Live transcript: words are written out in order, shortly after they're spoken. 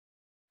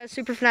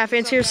Super FNAF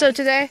fans here. So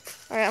today,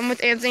 I'm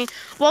with Anthony.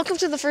 Welcome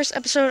to the first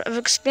episode of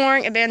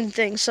Exploring Abandoned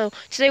Things. So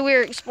today we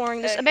are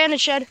exploring this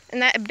abandoned shed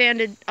and that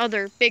abandoned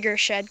other bigger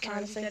shed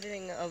kind of thing.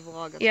 Editing a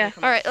vlog. Yeah.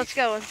 All right, let's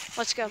go.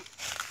 Let's go.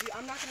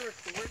 I'm not gonna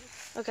record.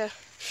 Okay.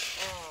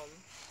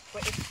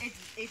 But it's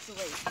late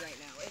right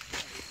now. It's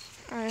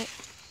late. All right.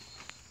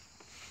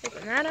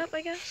 Open that up,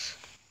 I guess.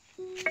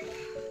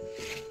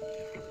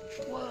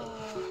 Whoa,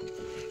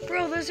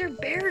 bro, those are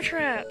bear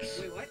traps.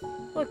 Wait, what?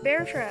 Look,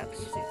 bear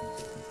traps.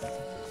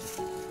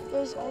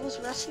 All those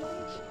rescue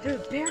ones?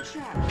 Dude, bear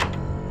traps.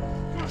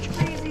 That's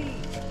crazy.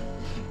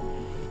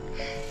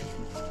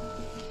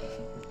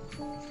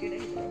 Let's get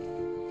in, bro.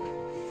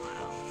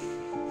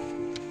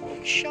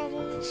 Wow.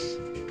 Shovels.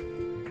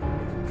 Dude,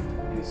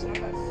 it's not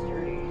that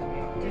sturdy.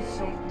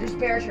 There's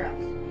bear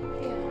traps.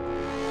 Yeah.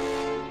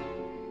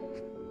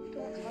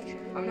 Don't touch it.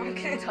 I'm not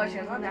gonna touch it.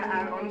 I'm not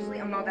that. Honestly,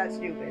 I'm not that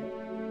stupid.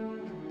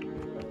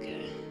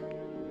 Okay.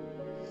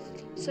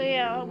 So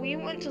yeah, we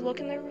went to look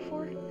in there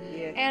before.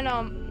 Yeah. And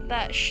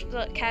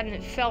the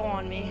cabinet fell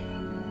on me.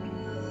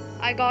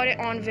 I got it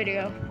on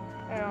video,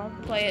 and I'll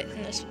play it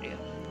in this video.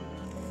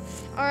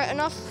 All right,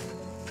 enough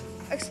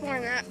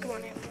exploring that. Come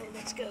on, Anthony,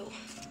 let's go.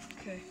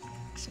 Okay.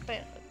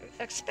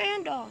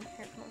 Expand on.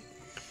 Here, come on.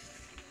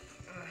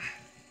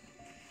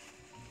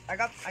 I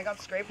got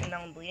scraped and now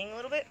I'm bleeding a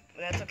little bit,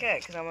 but that's okay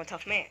because I'm a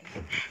tough man.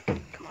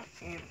 Come on.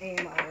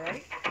 Am I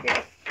ready?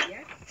 Yeah.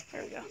 Yeah.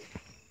 There we go.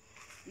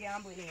 Yeah,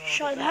 I'm bleeding a little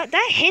Shut bit.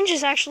 that hinge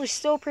is actually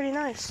still pretty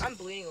nice. I'm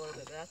bleeding a little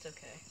bit, but that's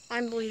okay.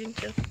 I'm bleeding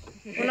too.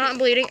 Well, not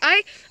bleeding.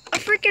 A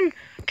freaking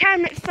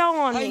cabinet fell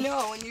on me. I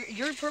know, and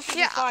you're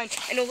perfectly fine.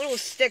 And a little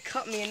stick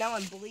cut me, and now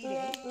I'm bleeding.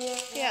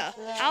 Yeah,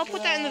 I'll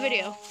put that in the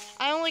video.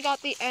 I only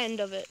got the end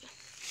of it.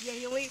 Yeah,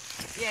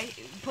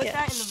 put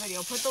that in the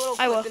video. Put the little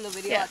I clip will. in the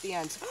video at the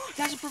end.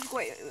 That's a perfect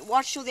way.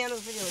 Watch till the end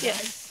of the video,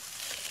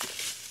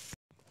 guys.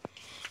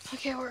 Yeah.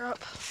 Okay, we're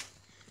up.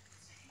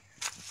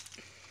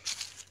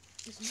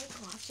 There's no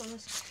collapse on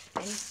this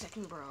any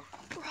second, bro.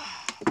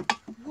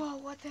 Whoa,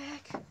 what the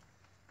heck? Oh,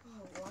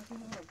 walking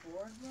on a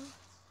board, bro?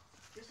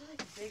 There's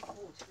like a big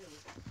hole, too.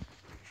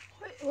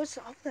 What's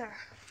up there?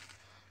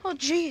 Oh,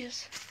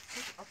 jeez.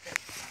 What's up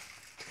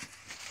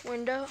there?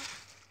 Window. What's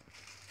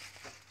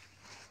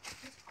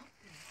up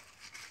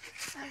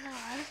there? I don't know,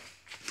 right?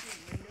 There's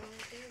a window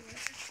right there,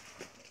 right?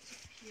 What's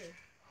up here?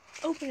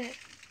 Open it.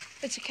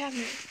 It's a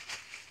cabinet.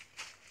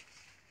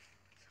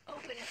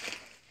 Open it.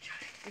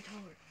 You're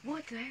taller.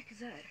 What the heck is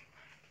that?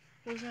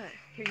 What was that?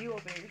 Here, you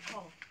open it. You're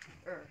tall.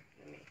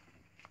 Than me.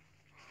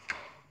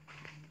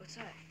 What's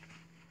that?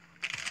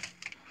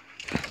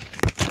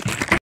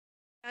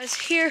 Guys,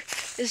 here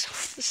is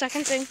the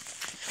second thing,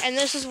 and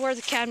this is where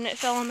the cabinet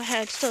fell on my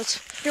head. So it's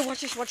here.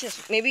 Watch this. Watch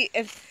this. Maybe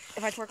if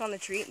I twerk on the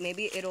tree,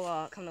 maybe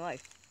it'll come to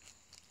life.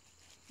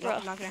 No,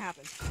 not gonna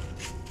happen.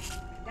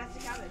 That's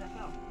the cabinet that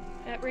fell.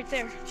 Right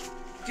there.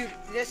 Dude,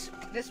 this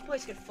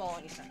place could fall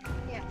any second.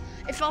 Yeah,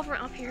 it fell from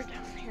up here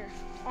down here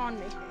on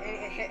me.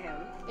 It hit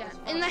him. Yeah,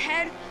 in my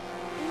head,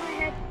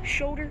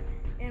 shoulder,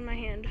 and my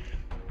hand.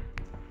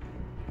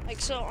 Like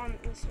so on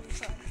this one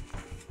side.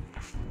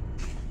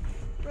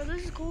 Bro,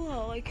 this is cool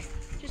though. Like,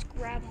 just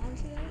grab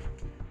onto that.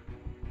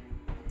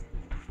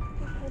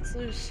 Let's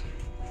loose.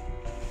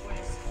 What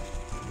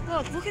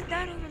is? Look at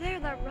that over there.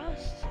 That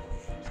rust.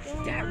 What's going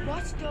on That there?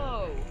 rust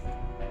though.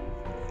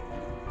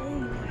 Oh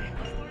my.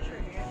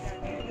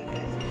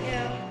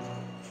 Yeah.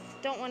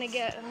 Don't want to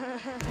get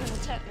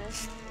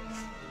tetanus.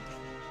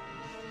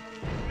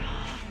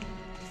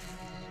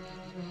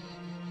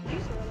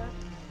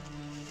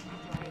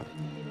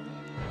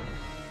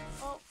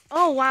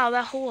 Oh wow,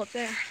 that hole up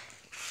there.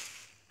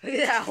 Look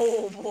at that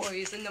hole,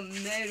 boys, in the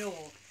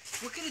middle.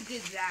 We could have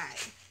did that.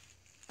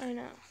 I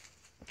know.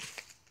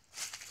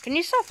 Can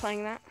you stop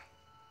playing that?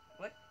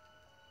 What?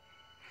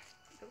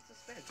 Build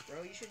suspense,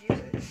 bro. You should use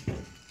it.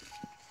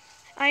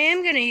 I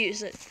am gonna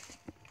use it.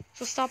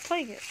 So stop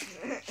playing it.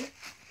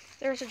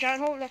 There's a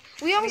giant hole there.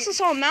 We also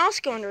saw a mouse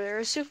go under there.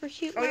 A super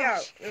cute mouse. Oh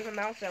yeah, there's a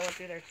mouse that went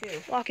through there too.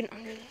 Walking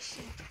under this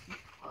thing.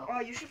 Oh,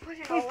 you should put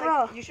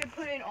in you should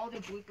put in all the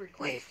blooper clips.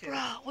 Wait, too. bro,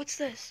 what's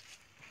this?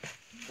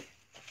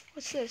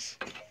 What's this?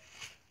 Wow.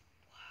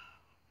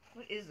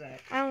 What is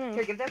that? I don't know.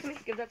 Here, give that to me.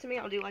 Give that to me.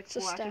 I'll do like It's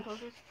a full action staff.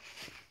 poses.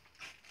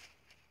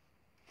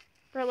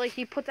 Bro, like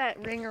you put that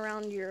ring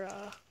around your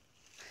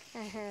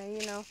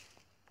you know.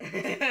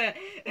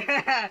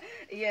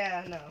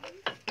 Yeah, no.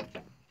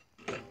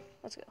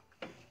 Let's go.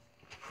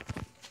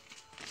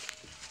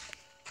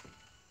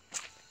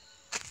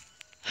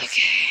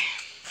 Okay.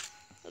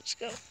 Let's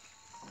go.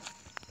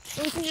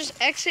 We can just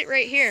exit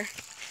right here.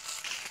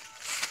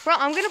 Bro,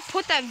 I'm gonna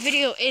put that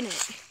video in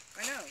it.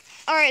 I know.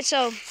 Alright,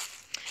 so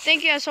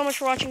thank you guys so much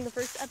for watching the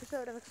first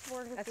episode of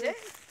Exploring. That's it?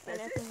 That's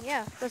it?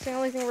 Yeah, that's the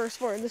only thing we're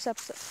exploring this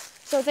episode.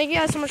 So thank you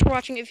guys so much for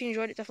watching. If you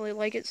enjoyed it, definitely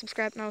like it,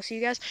 subscribe, and I'll see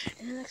you guys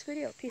in the next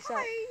video. Peace out.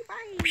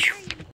 Bye. Bye.